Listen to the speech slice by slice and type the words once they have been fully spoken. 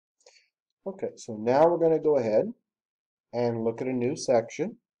Okay, so now we're going to go ahead and look at a new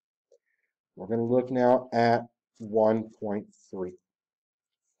section. We're going to look now at 1.3.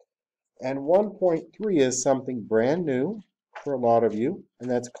 And 1.3 is something brand new for a lot of you, and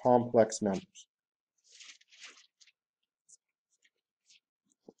that's complex numbers.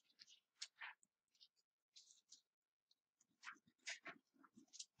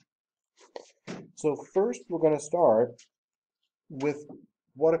 So first we're going to start with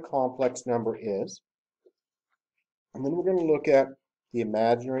what a complex number is, and then we're going to look at the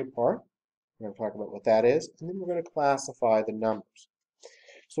imaginary part. We're going to talk about what that is, and then we're going to classify the numbers.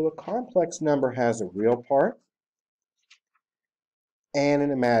 So a complex number has a real part and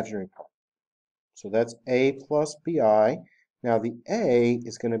an imaginary part. So that's a plus bi. Now the a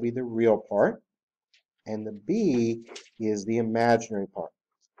is going to be the real part, and the b is the imaginary part.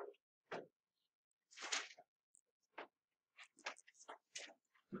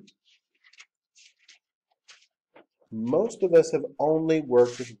 Most of us have only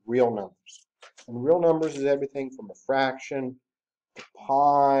worked with real numbers. And real numbers is everything from a fraction to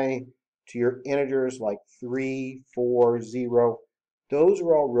pi to your integers like 3, 4, 0. Those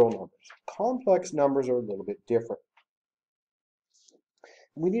are all real numbers. Complex numbers are a little bit different.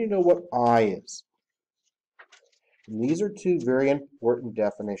 We need to know what I is. And these are two very important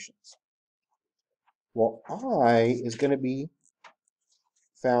definitions. Well, I is going to be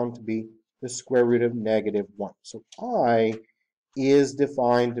found to be the square root of negative 1. So I is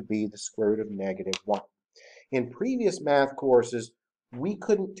defined to be the square root of negative 1. In previous math courses, we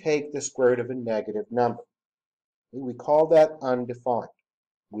couldn't take the square root of a negative number. We called that undefined.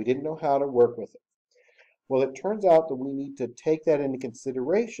 We didn't know how to work with it. Well, it turns out that we need to take that into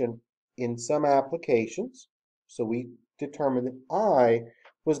consideration in some applications. So we determined that I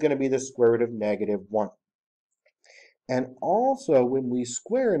was going to be the square root of negative 1. And also, when we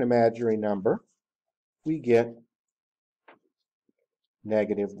square an imaginary number, we get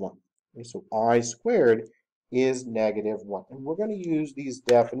negative 1. Okay, so I squared is negative 1. And we're going to use these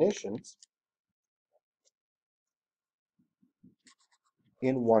definitions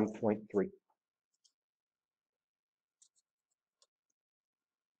in 1.3.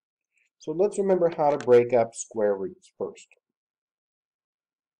 So let's remember how to break up square roots first.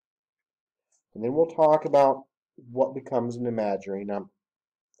 And then we'll talk about what becomes an imaginary number.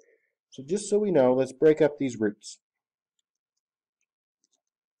 So just so we know, let's break up these roots.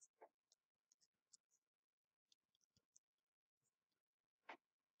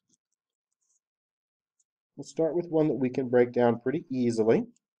 Let's start with one that we can break down pretty easily.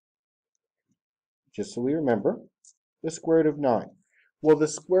 Just so we remember, the square root of 9. Well, the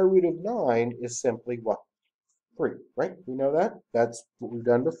square root of 9 is simply what? 3, right? We know that. That's what we've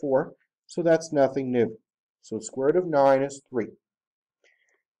done before. So that's nothing new. So the square root of 9 is 3.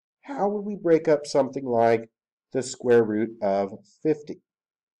 How would we break up something like the square root of 50?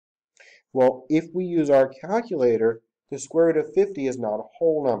 Well, if we use our calculator, the square root of 50 is not a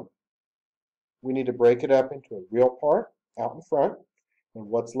whole number. We need to break it up into a real part out in front and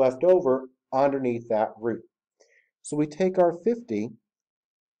what's left over underneath that root. So we take our 50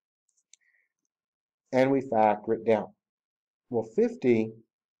 and we factor it down. Well, 50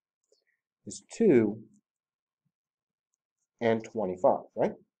 is 2 and 25,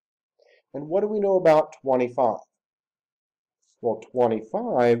 right? And what do we know about 25? Well,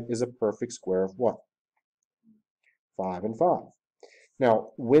 25 is a perfect square of what? 5 and 5.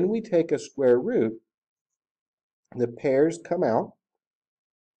 Now, when we take a square root, the pairs come out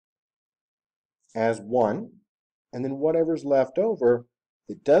as 1, and then whatever's left over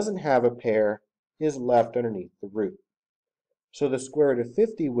that doesn't have a pair is left underneath the root. So the square root of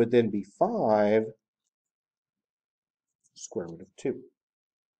 50 would then be 5 square root of 2.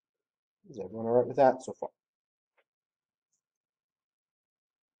 Is everyone all right with that so far?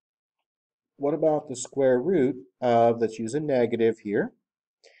 What about the square root of, let's use a negative here.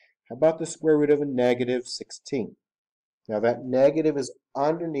 How about the square root of a negative 16? Now that negative is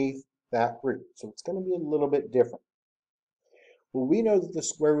underneath that root, so it's going to be a little bit different. Well, we know that the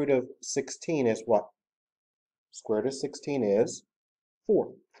square root of 16 is what? Square root of 16 is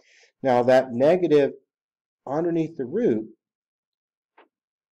 4. Now that negative underneath the root,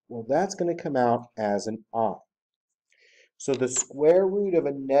 well, that's going to come out as an I. So the square root of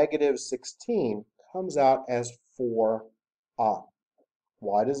a negative 16 comes out as 4i.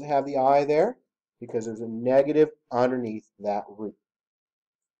 Why does it have the I there? Because there's a negative underneath that root.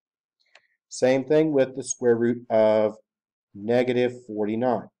 Same thing with the square root of negative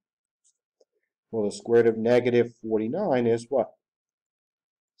 49. Well, the square root of negative 49 is what?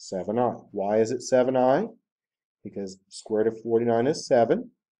 7i. Why is it 7i? Because the square root of 49 is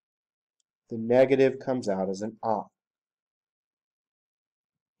 7. the negative comes out as an I.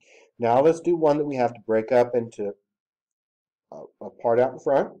 Now let's do one that we have to break up into a part out in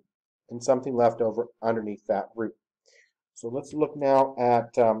front and something left over underneath that root. So let's look now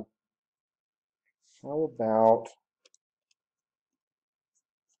at, how about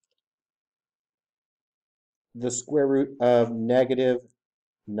the square root of negative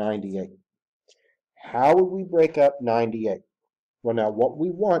 98. How would we break up 98? Well, now what we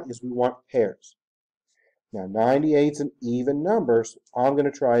want is we want pairs. Now 98 is an even number, so I'm going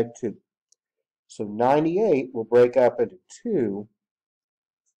to try 2. So 98 will break up into 2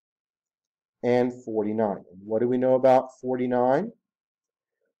 and 49. And what do we know about 49?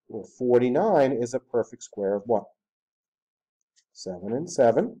 Well, 49 is a perfect square of what? 7 and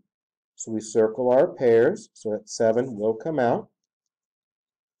 7. So we circle our pairs so that 7 will come out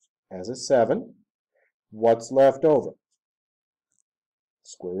as a 7. What's left over?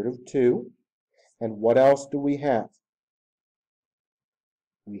 Square root of 2. And what else do we have?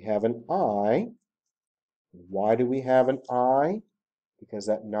 We have an I. Why do we have an I? Because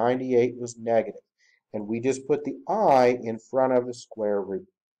that 98 was negative. And we just put the I in front of the square root.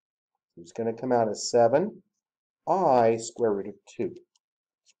 It's going to come out as 7I square root of 2.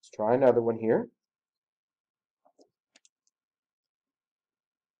 Let's try another one here.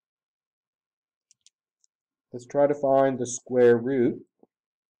 Let's try to find the square root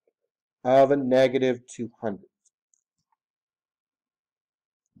of a negative 200.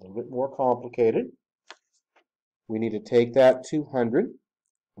 A little bit more complicated. We need to take that 200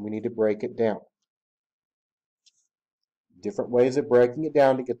 and we need to break it down. Different ways of breaking it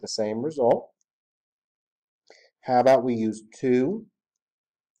down to get the same result. How about we use 2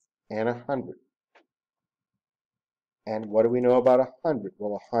 and 100? And what do we know about 100?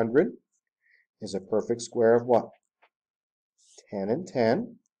 Well, 100 is a perfect square of what? 10 and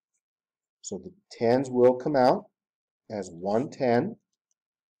 10. So the 10s will come out as 110.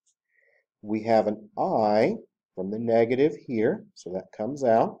 We have an I from the negative here, so that comes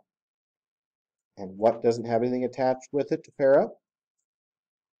out. And what doesn't have anything attached with it to pair up?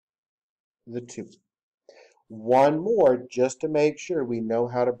 The 2. One more just to make sure we know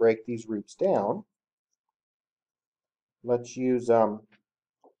how to break these roots down. Let's use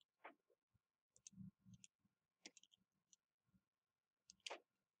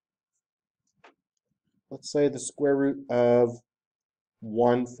let's say the square root of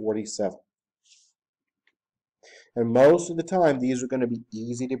 147. And most of the time these are going to be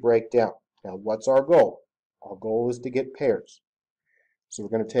easy to break down. Now what's our goal? Our goal is to get pairs. So we're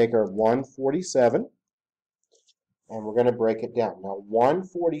going to take our 147 and we're going to break it down. Now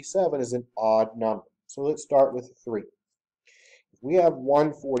 147 is an odd number. So let's start with 3. If we have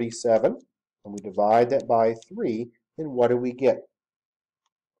 147 and we divide that by 3, then what do we get?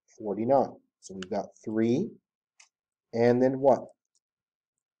 49. So we've got 3 and then what?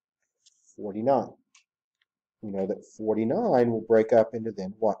 49. We know that 49 will break up into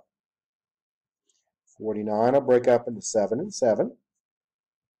then what? 49 will break up into 7 and 7.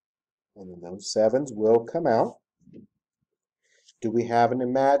 And then those 7s will come out. Do we have an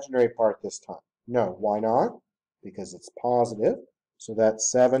imaginary part this time? No. Why not? Because it's positive. So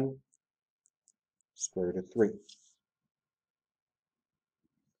that's 7 square root of 3.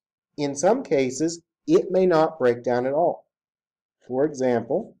 In some cases, it may not break down at all. For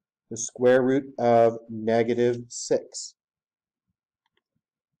example, the square root of negative 6.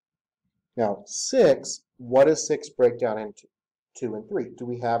 Now, 6, what does 6 break down into? 2 and 3. Do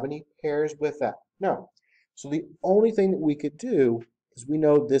we have any pairs with that? No. So the only thing that we could do is we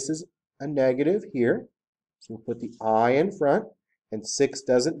know this is a negative here. So we'll put the I in front, and 6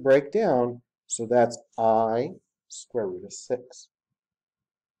 doesn't break down, so that's I square root of 6.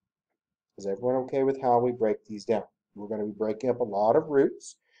 Is everyone okay with how we break these down? We're going to be breaking up a lot of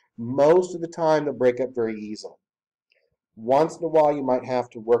roots. Most of the time, they'll break up very easily. Once in a while, you might have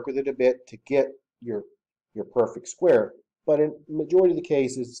to work with it a bit to get your perfect square, but in the majority of the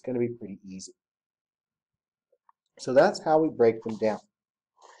cases, it's going to be pretty easy. So that's how we break them down.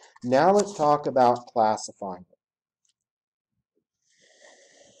 Now let's talk about classifying them.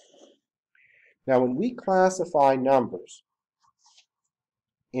 Now, when we classify numbers,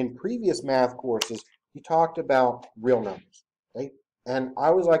 in previous math courses, you talked about real numbers, okay? And I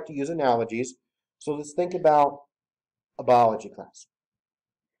always like to use analogies. So let's think about a biology class.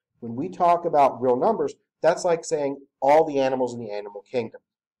 When we talk about real numbers, that's like saying all the animals in the animal kingdom.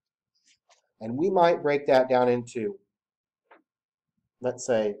 And we might break that down into, let's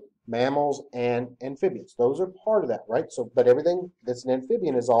say, mammals and amphibians. Those are part of that, right? So, but everything that's an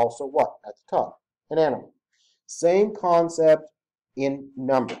amphibian is also what? At the top, an animal. Same concept in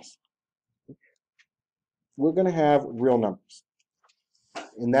numbers. we're going to have real numbers.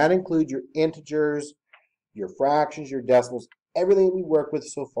 And that includes your integers, your fractions, your decimals, everything that we work with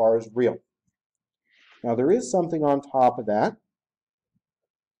so far is real. Now there is something on top of that,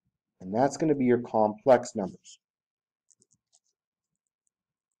 and that's going to be your complex numbers.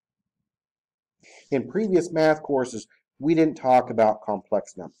 In previous math courses, we didn't talk about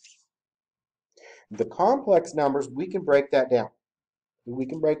complex numbers. The complex numbers, we can break that down. We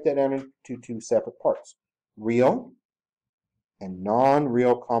can break that down into two separate parts, real and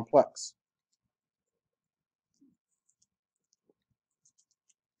non-real complex.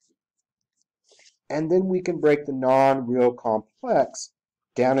 And then we can break the non-real complex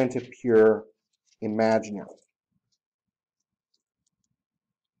down into pure imaginary.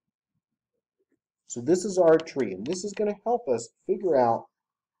 So this is our tree, and this is going to help us figure out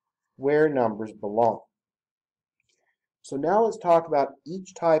where numbers belong. So now let's talk about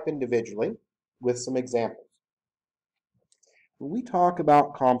each type individually with some examples. When we talk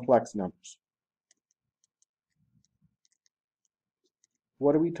about complex numbers,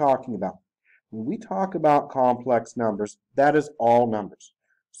 what are we talking about? When we talk about complex numbers, that is all numbers.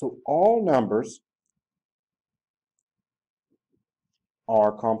 So all numbers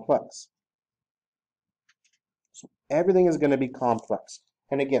are complex. So everything is going to be complex.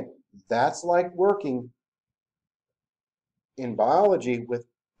 And again, that's like working in biology with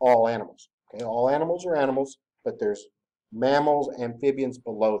all animals. Okay, all animals are animals, but there's mammals, amphibians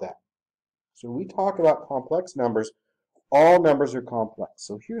below that. So when we talk about complex numbers, all numbers are complex.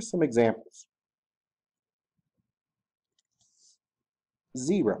 So here's some examples.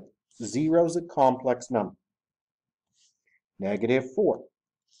 0. 0 is a complex number. -4,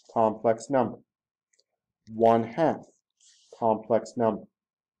 complex number. 1/2, complex number.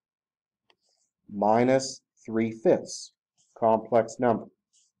 -3/5, complex number.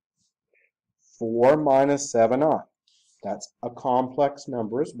 4 minus 7i, that's a complex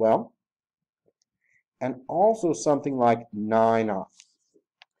number as well. And also something like 9i.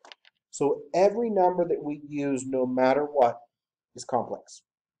 So every number that we use, no matter what, is complex.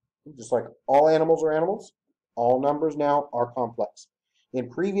 Just like all animals are animals, all numbers now are complex. In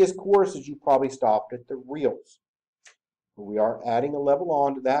previous courses, you probably stopped at the reals. But we are adding a level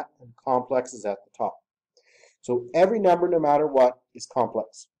on to that, and complex is at the top. So every number, no matter what, is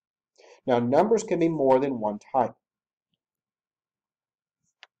complex. Now, numbers can be more than one type.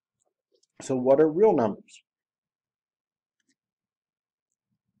 So what are real numbers?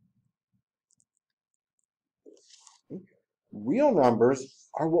 Real numbers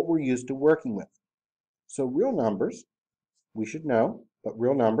are what we're used to working with. So real numbers, we should know, but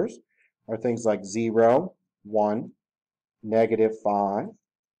real numbers are things like 0, 1, -5,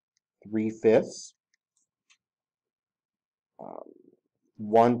 3/5,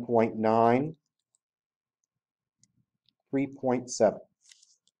 1.9, 3.7.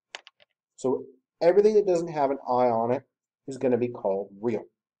 So everything that doesn't have an I on it is going to be called real.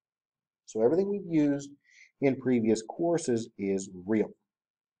 So everything we've used in previous courses is real.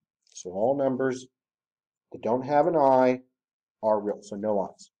 So all numbers that don't have an I are real, so no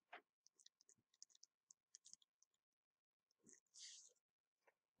I's.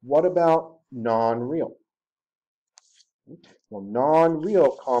 What about non-real? Well,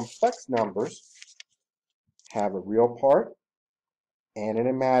 non-real complex numbers have a real part and an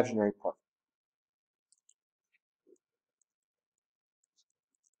imaginary part.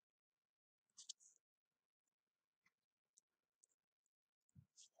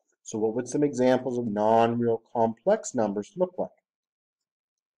 So what would some examples of non-real complex numbers look like?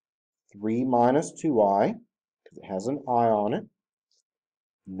 3 minus 2i, because it has an I on it.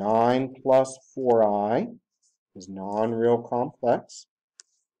 9 plus 4i is non-real complex.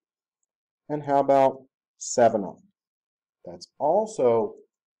 And how about 7i? That's also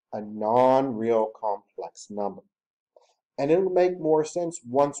a non-real complex number. And it'll make more sense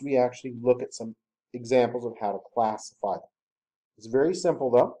once we actually look at some examples of how to classify them. It's very simple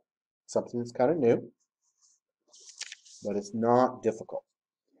though, something that's kind of new, but it's not difficult.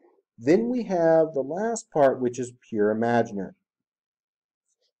 Then we have the last part, which is pure imaginary.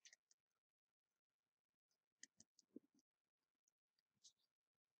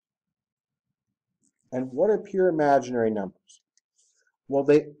 And what are pure imaginary numbers? Well,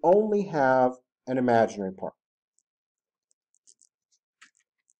 they only have an imaginary part.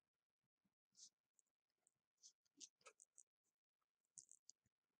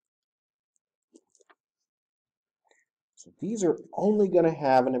 So these are only going to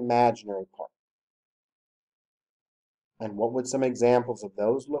have an imaginary part. And what would some examples of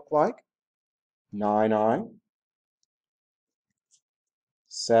those look like? 9i,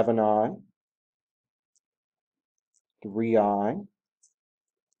 7i, 3i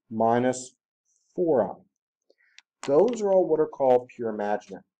minus 4i. Those are all what are called pure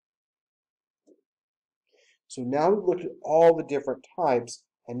imaginary. So now we've looked at all the different types,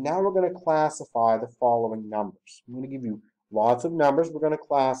 and now we're going to classify the following numbers. I'm going to give you lots of numbers. We're going to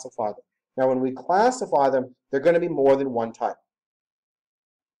classify them. Now, when we classify them, they're going to be more than one type.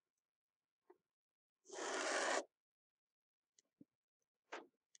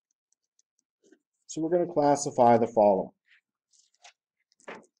 So we're going to classify the following.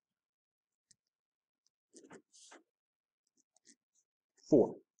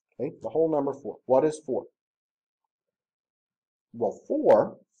 4. Okay, the whole number 4. What is 4? Well,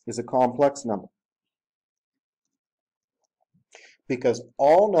 4 is a complex number because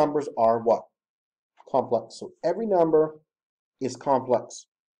all numbers are what? Complex. So every number is complex.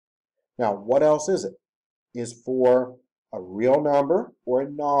 Now, what else is it? Is 4 a real number or a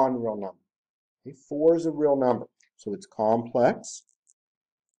non-real number? Okay, 4 is a real number, so it's complex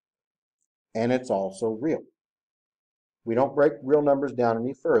and it's also real. We don't break real numbers down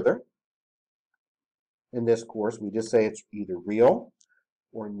any further. In this course, we just say it's either real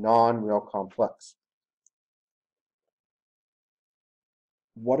or non-real complex.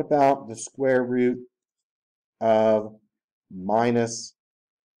 What about the square root of minus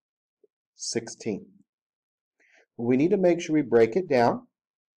 16? Well, we need to make sure we break it down.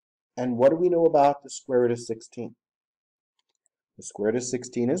 And what do we know about the square root of 16? The square root of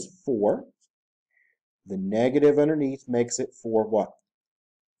 16 is 4. The negative underneath makes it 4 what?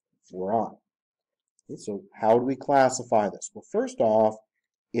 4i. Okay, so how do we classify this? Well, first off,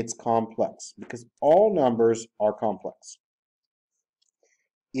 it's complex because all numbers are complex.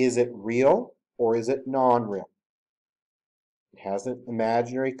 Is it real or is it non-real? It has an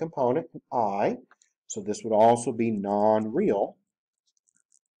imaginary component, I, so this would also be non-real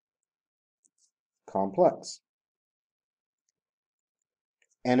complex.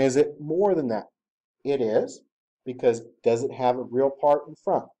 And is it more than that? It is, because does it have a real part in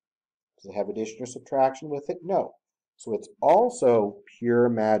front? Does it have addition or subtraction with it? No. So it's also pure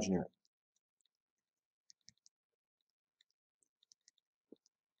imaginary.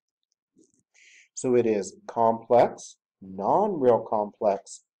 So it is complex, non-real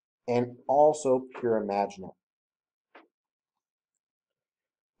complex, and also pure imaginary.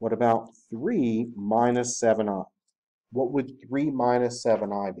 What about 3 minus 7i? What would 3 minus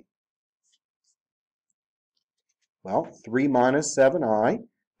 7i be? Well, 3 minus 7i,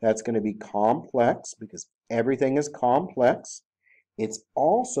 that's going to be complex because everything is complex. It's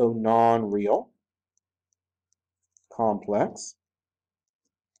also non-real complex.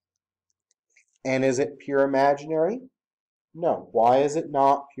 And is it pure imaginary? No. Why is it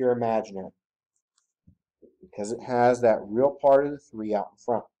not pure imaginary? Because it has that real part of the 3 out in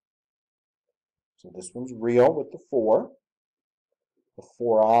front. So this one's real with the 4. The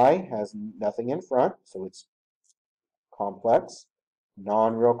 4i has nothing in front, so it's complex,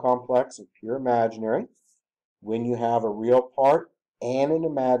 non-real complex, and pure imaginary. When you have a real part and an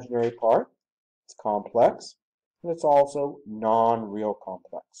imaginary part, it's complex, and it's also non-real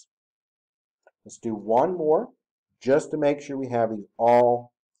complex. Let's do one more just to make sure we have these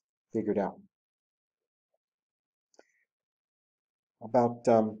all figured out. About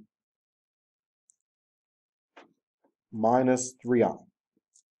minus 3i.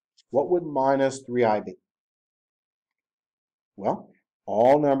 What would minus 3i be? Well,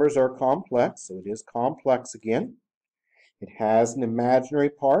 all numbers are complex, so it is complex again. It has an imaginary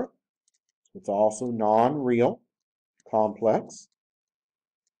part. It's also non-real complex.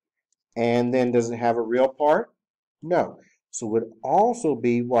 And then does it have a real part? No. So it would also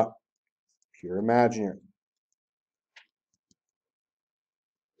be what? Pure imaginary.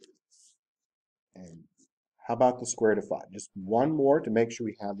 And how about the square root of 5? Just one more to make sure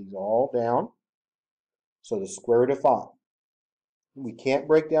we have these all down. So the square root of 5. We can't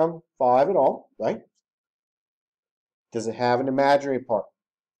break down 5 at all, right? Does it have an imaginary part?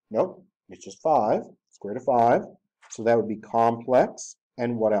 Nope. It's just 5. Square root of 5. So that would be complex.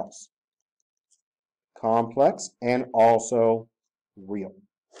 And what else? Complex and also real.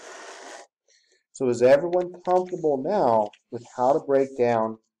 So is everyone comfortable now with how to break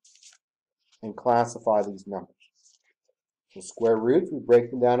down and classify these numbers? So square roots, we break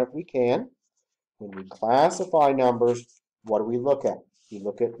them down if we can. When we classify numbers, what do we look at? We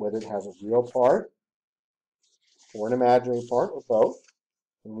look at whether it has a real part or an imaginary part or both,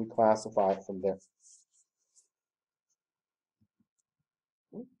 and we classify it from there.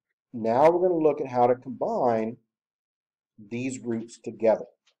 Now we're going to look at how to combine these roots together.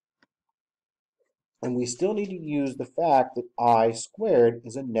 And we still need to use the fact that I squared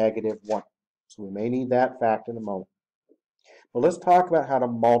is a negative 1. So we may need that fact in a moment. Well, let's talk about how to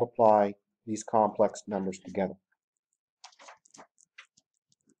multiply these complex numbers together.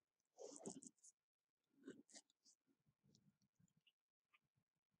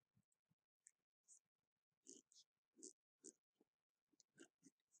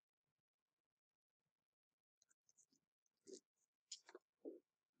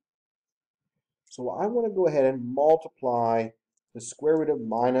 So I want to go ahead and multiply the square root of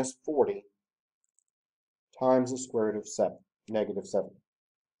minus 40 times the square root of 7, negative 7.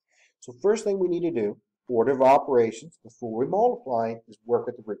 So first thing we need to do, order of operations, before we multiply, is work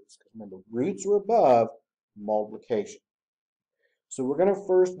with the roots. Because remember, roots are above multiplication. So we're going to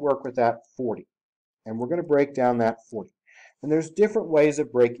first work with that 40. And we're going to break down that 40. And there's different ways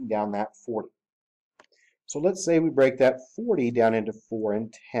of breaking down that 40. So let's say we break that 40 down into 4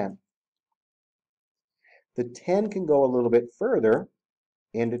 and 10. The 10 can go a little bit further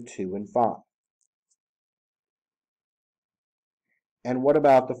into 2 and 5. And what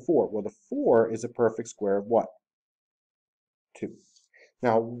about the 4? Well, the 4 is a perfect square of what? 2.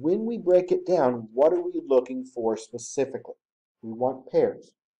 Now, when we break it down, what are we looking for specifically? We want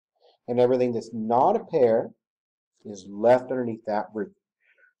pairs. And everything that's not a pair is left underneath that root.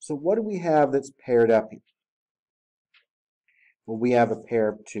 So what do we have that's paired up here? Well, we have a pair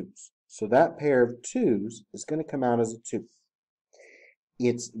of 2's. So that pair of 2's is going to come out as a 2.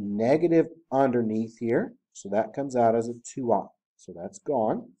 It's negative underneath here, so that comes out as a 2i. So that's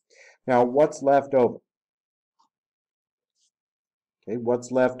gone. Now, what's left over? Okay,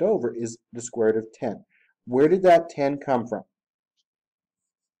 what's left over is the square root of 10. Where did that 10 come from?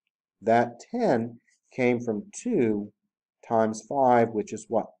 That 10 came from 2 times 5, which is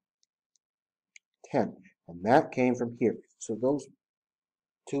what? 10. And that came from here. So those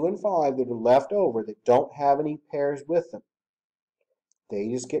 2 and 5 that are left over that don't have any pairs with them, they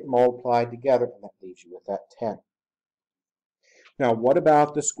just get multiplied together, and that leaves you with that 10. Now, what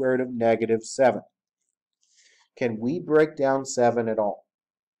about the square root of negative 7? Can we break down 7 at all?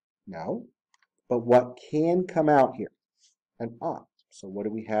 No. But what can come out here? An I. So what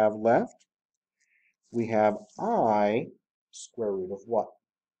do we have left? We have I square root of what?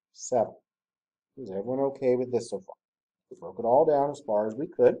 7. Is everyone okay with this so far? We broke it all down as far as we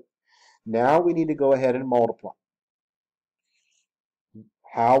could. Now we need to go ahead and multiply.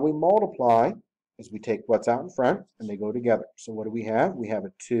 How we multiply is we take what's out in front and they go together. So what do we have? We have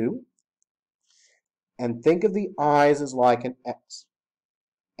a 2. And think of the i's as like an x.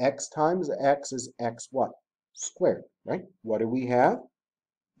 X times x is x what? Squared, right? What do we have?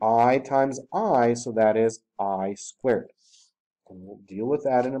 I times I, so that is I squared. And we'll deal with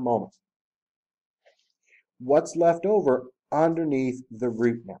that in a moment. What's left over underneath the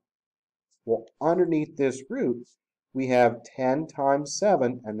root now? Well, underneath this root, we have 10 times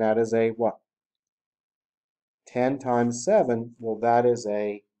 7, and that is a what? 10 times 7, well, that is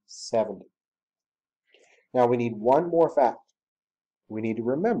a 70. Now, we need one more fact. We need to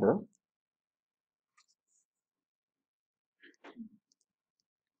remember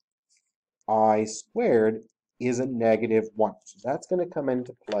I squared is a negative 1. So that's going to come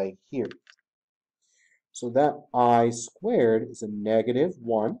into play here. So that I squared is a negative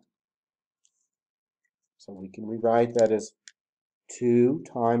 1. So we can rewrite that as 2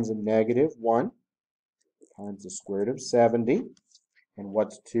 times a negative 1 times the square root of 70. And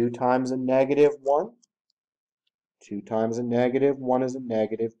what's 2 times a negative 1? 2 times a negative 1 is a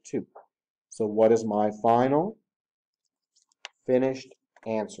negative 2. So what is my final finished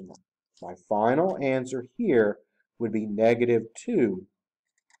answer now? My final answer here would be negative 2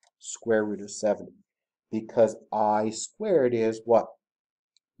 square root of 70. Because I squared is what?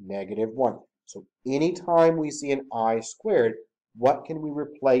 Negative 1. So anytime we see an I squared, what can we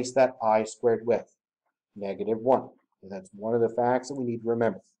replace that I squared with? Negative 1. So that's one of the facts that we need to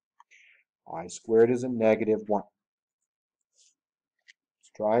remember. I squared is a negative 1.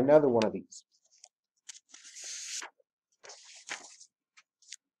 Let's try another one of these.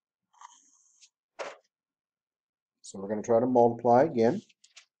 So we're going to try to multiply again.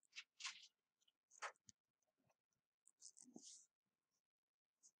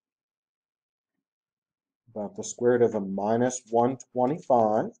 About the square root of a minus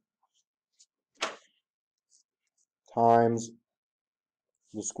 125 times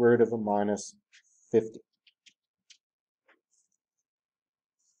the square root of a minus 50.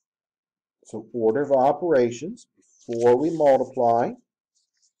 So order of operations, before we multiply,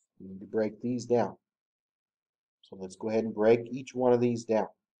 we need to break these down. So let's go ahead and break each one of these down.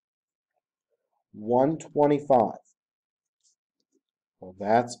 125. Well,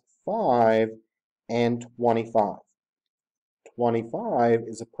 that's 5 and 25. 25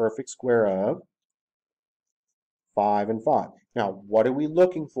 is a perfect square of 5 and 5. Now, what are we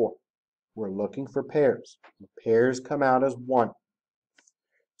looking for? We're looking for pairs. The pairs come out as 1.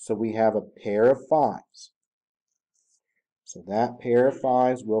 So we have a pair of 5s. So that pair of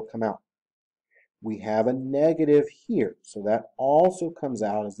 5s will come out. We have a negative here, so that also comes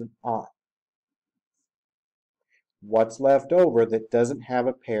out as an I. What's left over that doesn't have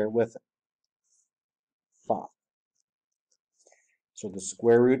a pair with it? 5. So the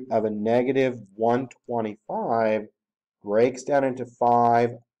square root of a negative 125 breaks down into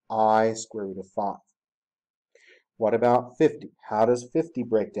 5i square root of 5. What about 50? How does 50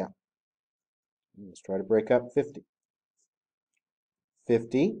 break down? Let's try to break up 50.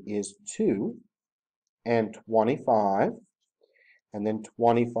 50 is 2 and 25. And then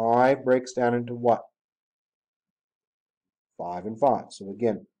 25 breaks down into what? 5 and 5. So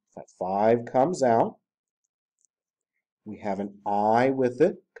again, that 5 comes out. We have an I with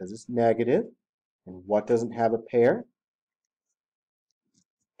it because it's negative. And what doesn't have a pair?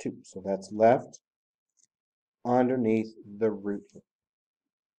 2. So that's left underneath the root here.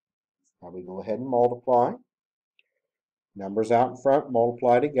 Now we go ahead and multiply. Numbers out in front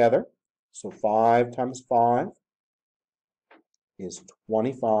multiply together. So 5 times 5 is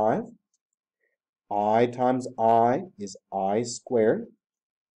 25. I times I is I squared.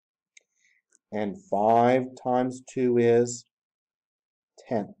 And 5 times 2 is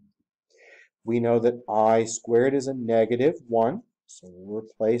 10. We know that I squared is a negative 1. So we'll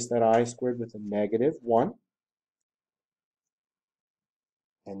replace that I squared with a negative 1.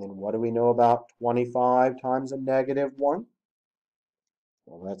 And then what do we know about 25 times a negative 1?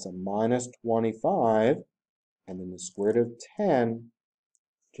 Well, that's a minus 25. And then the square root of 10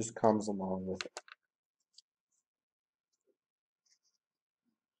 just comes along with it.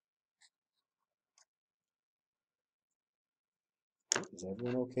 Is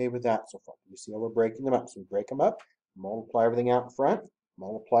everyone okay with that so far? You see how we're breaking them up? So we break them up, multiply everything out in front,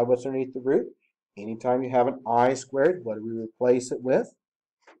 multiply what's underneath the root. Anytime you have an I squared, what do we replace it with?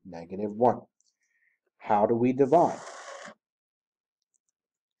 Negative 1. How do we divide?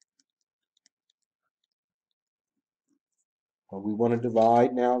 Well, we want to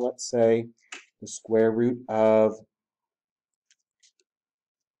divide now, let's say, the square root of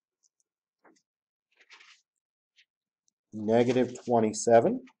negative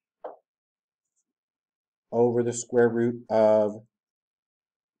 27 over the square root of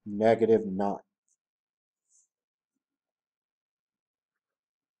negative 9.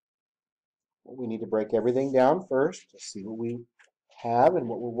 Well, we need to break everything down first to see what we have and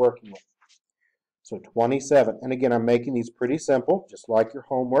what we're working with. So 27, and again, I'm making these pretty simple, just like your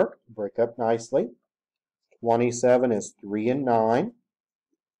homework. Break up nicely. 27 is 3 and 9.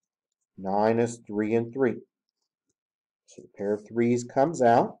 9 is 3 and 3. So a pair of 3's comes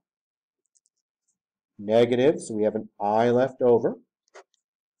out. Negative, so we have an I left over.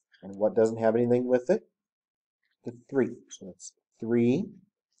 And what doesn't have anything with it? The 3. So it's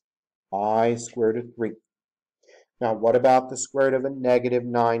 3i squared of 3. Now, what about the square root of a negative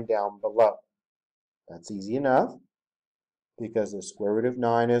 9 down below? That's easy enough, because the square root of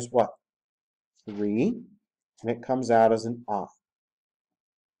 9 is what? 3, and it comes out as an I.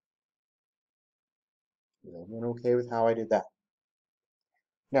 Is everyone okay with how I did that?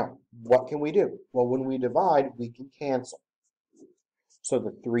 Now, what can we do? Well, when we divide, we can cancel. So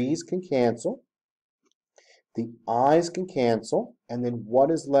the 3's can cancel, the i's can cancel, and then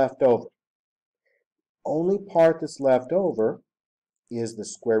what is left over? Only part that's left over is the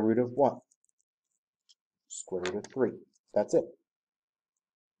square root of what? Square root of 3. That's it.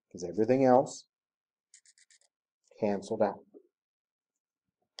 Because everything else canceled out.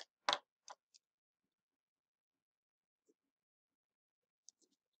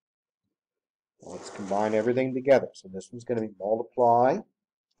 Let's combine everything together. So this one's going to be multiply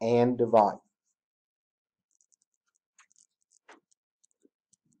and divide.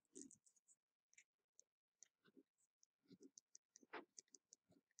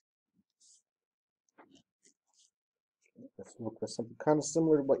 Let's look for something kind of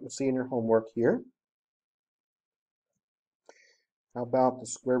similar to what you'll see in your homework here. How about the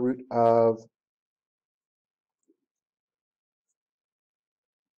square root of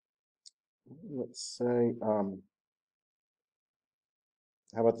let's say, how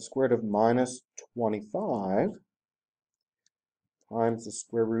about the square root of minus 25 times the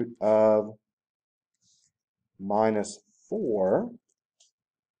square root of minus 4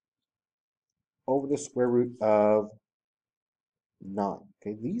 over the square root of 9.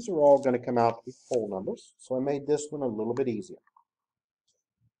 Okay, these are all going to come out to be whole numbers, so I made this one a little bit easier.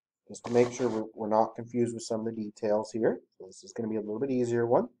 Just to make sure we're not confused with some of the details here. So this is going to be a little bit easier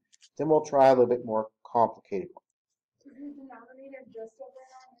one. Then we'll try a little bit more complicated one. Is the denominator just over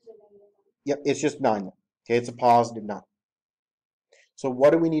 9 or the negative 9? Yep, it's just 9. Okay, it's a positive 9. So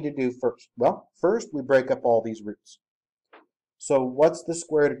what do we need to do first? Well, first we break up all these roots. So what's the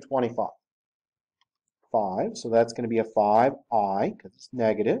square root of 25? 5, so that's going to be a 5i because it's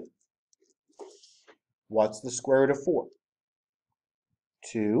negative. What's the square root of 4?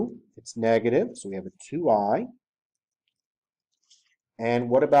 2, it's negative, so we have a 2i. And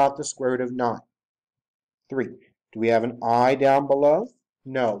what about the square root of 9? 3. Do we have an I down below?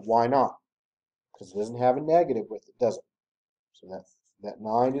 No. Why not? Because it doesn't have a negative with it, does it? So that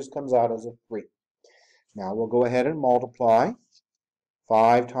 9 just comes out as a 3. Now we'll go ahead and multiply.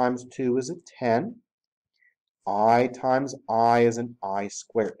 5 times 2 is a 10. I times I is an I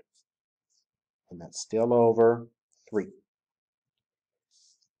squared. And that's still over 3.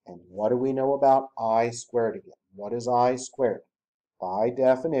 And what do we know about I squared again? What is I squared? By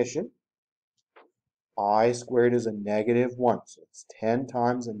definition, I squared is a negative 1. So it's 10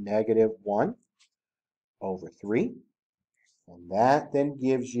 times a negative 1 over 3. And that then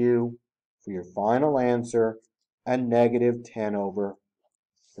gives you, for your final answer, a negative 10 over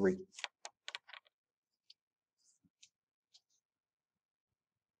 3.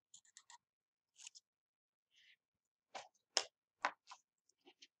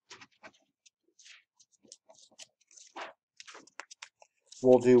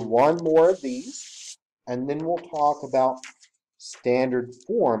 We'll do one more of these, and then we'll talk about standard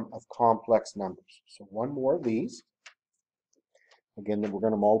form of complex numbers. So one more of these. Again, then we're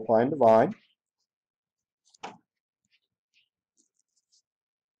going to multiply and divide.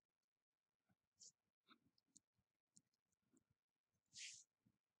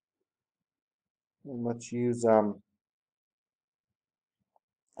 And let's use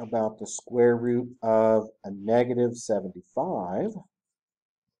about the square root of a negative 75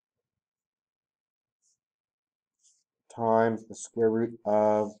 times the square root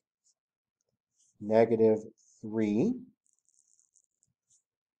of negative 3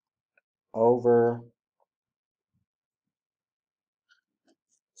 over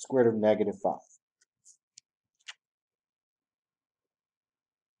square root of negative 5.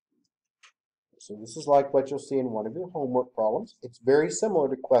 So this is like what you'll see in one of your homework problems. It's very similar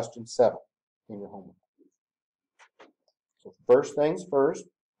to question 7 in your homework. So first things first,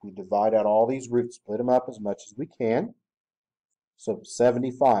 we divide out all these roots, split them up as much as we can. So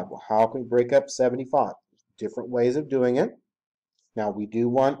 75, well, how can we break up 75? There's different ways of doing it. Now we do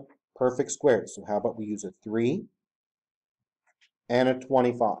want perfect squares, so how about we use a 3 and a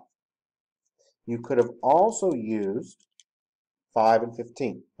 25? You could have also used 5 and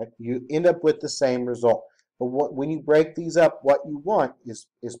 15. You end up with the same result. But when you break these up, what you want is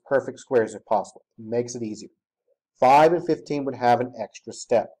perfect squares if possible. It makes it easier. 5 and 15 would have an extra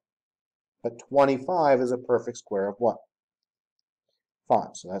step. But 25 is a perfect square of what?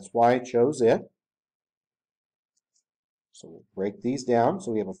 5. So that's why I chose it. So we'll break these down.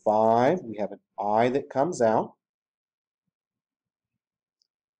 So we have a 5. We have an I that comes out.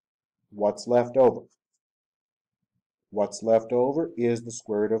 What's left over? What's left over is the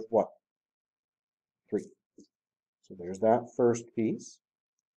square root of what? 3. So there's that first piece.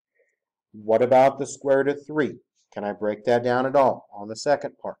 What about the square root of 3? Can I break that down at all on the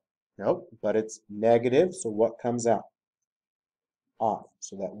second part? Nope, but it's negative, so what comes out? I.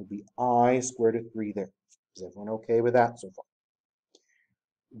 So that would be I square root of 3 there. Is everyone okay with that so far?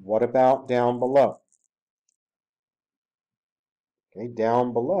 What about down below? Okay,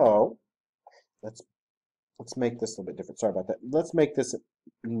 down below, let's make this a little bit different. Sorry about that. Let's make this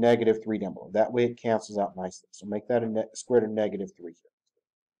negative 3 down below. That way it cancels out nicely. So make that a square root of negative 3 here.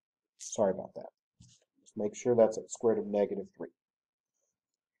 Sorry about that. Just make sure that's a square root of negative 3.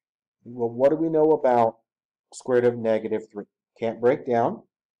 Well, what do we know about square root of negative 3? Can't break down,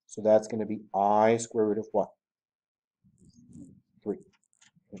 so that's going to be I square root of what? 3.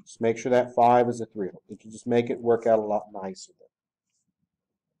 Just make sure that 5 is a 3. You can just make it work out a lot nicer there.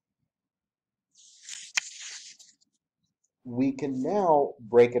 We can now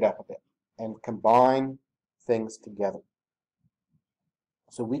break it up a bit and combine things together.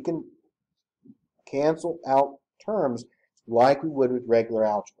 So we can cancel out terms like we would with regular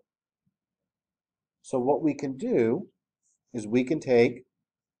algebra. So what we can do is we can take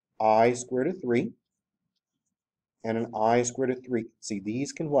I squared of 3 and an I squared of 3. See,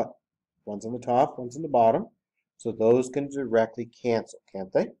 these can what? One's on the top, one's on the bottom. So those can directly cancel,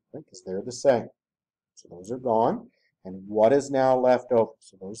 can't they? Because they're the same. So those are gone. And what is now left over?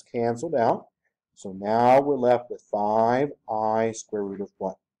 So those canceled out. So now we're left with 5I square root of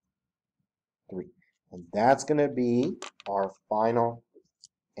what? 3. And that's going to be our final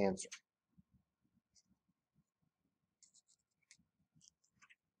answer.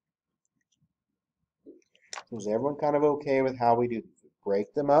 Is everyone kind of okay with how we do this? We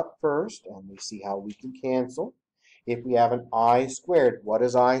break them up first, and we see how we can cancel. If we have an I squared, what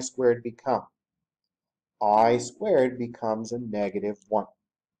does I squared become? I squared becomes a -1.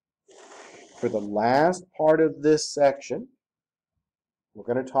 For the last part of this section, we're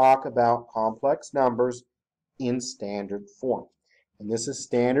going to talk about complex numbers in standard form. And this is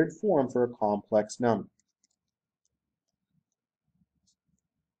standard form for a complex number.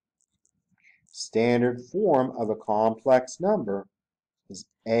 Standard form of a complex number is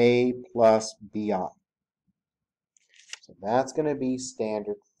a plus bi. So that's going to be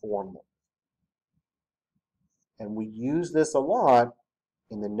standard form. And we use this a lot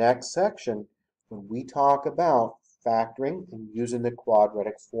in the next section when we talk about factoring and using the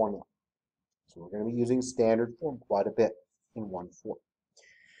quadratic formula. So we're going to be using standard form quite a bit in 1-4.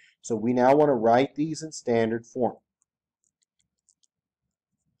 So we now want to write these in standard form.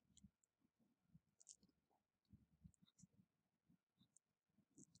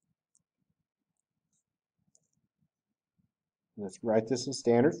 Let's write this in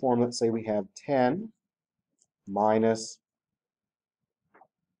standard form. Let's say we have 10 minus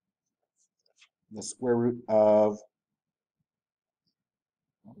the square root of,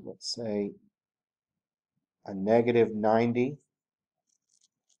 let's say, a -90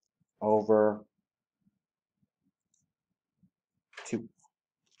 over 2.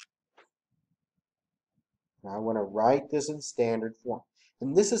 Now I want to write this in standard form.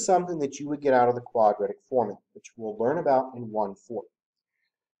 And this is something that you would get out of the quadratic formula, which we'll learn about in 1-4.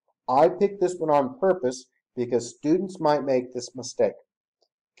 I picked this one on purpose because students might make this mistake.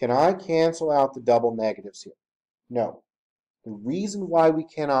 Can I cancel out the double negatives here? No. The reason why we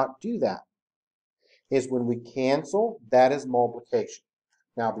cannot do that is when we cancel, that is multiplication.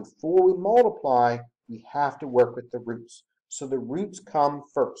 Now, before we multiply, we have to work with the roots. So the roots come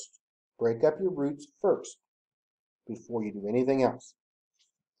first. Break up your roots first before you do anything else.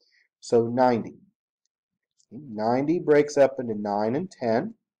 So 90. 90 breaks up into 9 and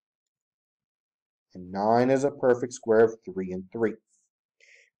 10. And 9 is a perfect square of 3 and 3.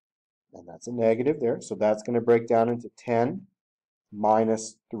 And that's a negative there. So that's going to break down into 10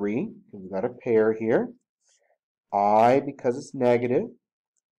 minus 3. Because we've got a pair here. I, because it's negative,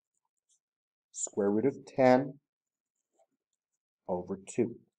 square root of 10 over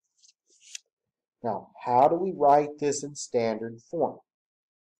 2. Now, how do we write this in standard form?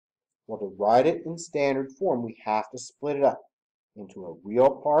 Well, to write it in standard form, we have to split it up into a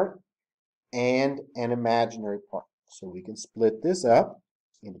real part and an imaginary part. So we can split this up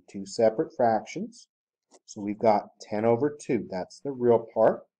into 2 separate fractions. So we've got 10 over 2, that's the real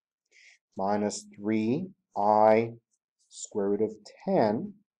part, minus 3i square root of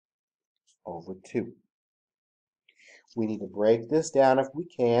 10 over 2. We need to break this down if we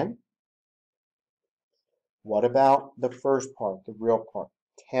can. What about the first part, the real part?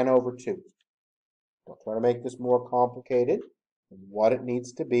 10 over 2. Don't try to make this more complicated than what it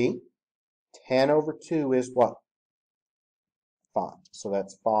needs to be. 10 over 2 is what? 5. So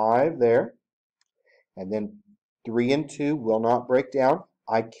that's 5 there. And then 3 and 2 will not break down.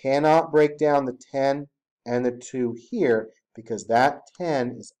 I cannot break down the 10 and the 2 here because that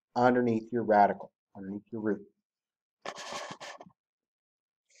 10 is underneath your radical, underneath your root.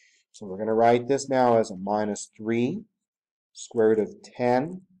 So we're going to write this now as a minus 3 square root of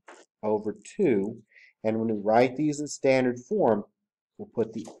 10 over 2. And when we write these in standard form, we'll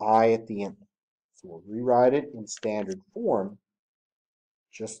put the I at the end. So we'll rewrite it in standard form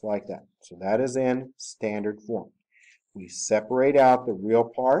just like that. So that is in standard form. We separate out the real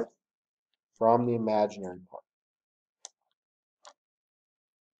part from the imaginary part.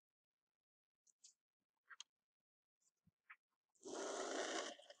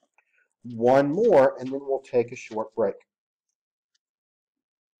 One more, and then we'll take a short break.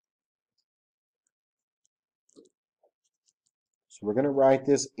 So we're going to write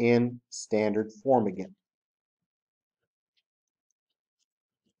this in standard form again.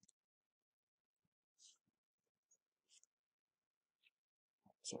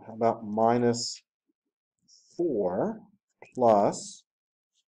 So how about minus 4 plus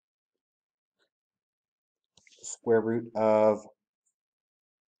the square root of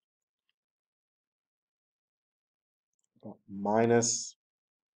minus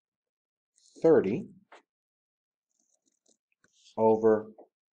 30 over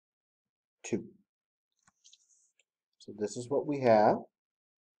 2. So this is what we have,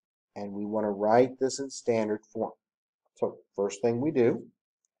 and we want to write this in standard form. So first thing we do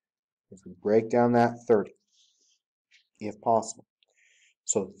is we break down that 30, if possible.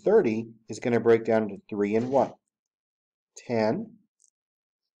 So 30 is going to break down into 3 and what? 10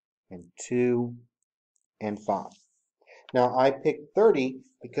 and 2 and 5. Now I picked 30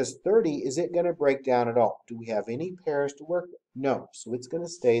 because 30 isn't going to break down at all. Do we have any pairs to work with? No, so it's going to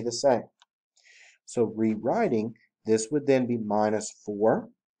stay the same. So rewriting, this would then be minus 4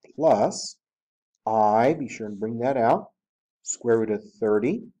 plus I, be sure and bring that out, square root of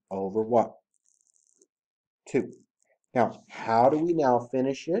 30 over what? 2. Now, how do we now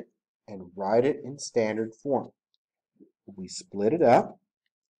finish it and write it in standard form? We split it up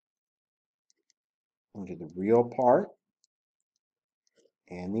into the real part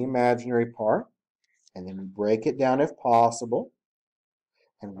and the imaginary part, and then we break it down if possible.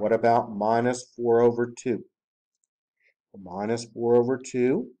 And what about minus 4 over 2? Minus 4 over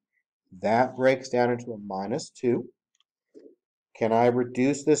 2, that breaks down into a minus 2. Can I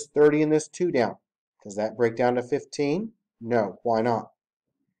reduce this 30 and this 2 down? Does that break down to 15? No, why not?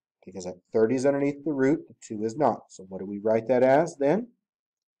 Because that 30 is underneath the root, the 2 is not. So what do we write that as then?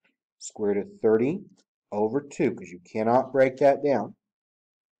 Square root of 30 over 2, because you cannot break that down.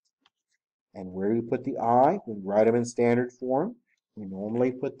 And where do we put the I? We write them in standard form. We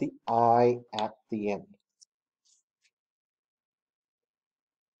normally put the I at the end.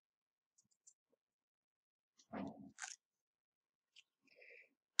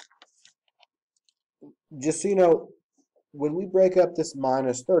 Just so you know, when we break up this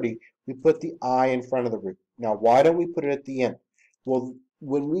minus 30, we put the I in front of the root. Now, why don't we put it at the end? Well,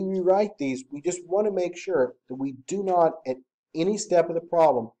 when we rewrite these, we just want to make sure that we do not, at any step of the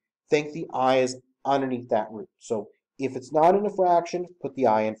problem, think the I is underneath that root. So if it's not in a fraction, put the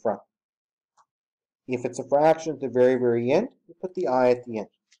I in front. If it's a fraction at the very, very end, we put the I at the end.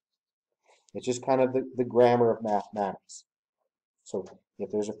 It's just kind of the grammar of mathematics. So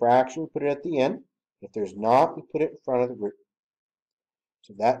if there's a fraction, we put it at the end. If there's not, we put it in front of the root.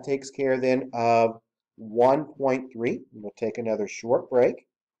 So that takes care then of 1.3. We'll take another short break.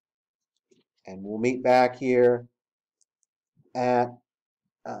 And we'll meet back here at,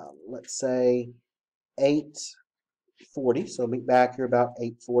 let's say, 8:40. So meet back here about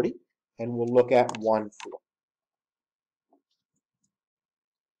 8:40. And we'll look at 1/4.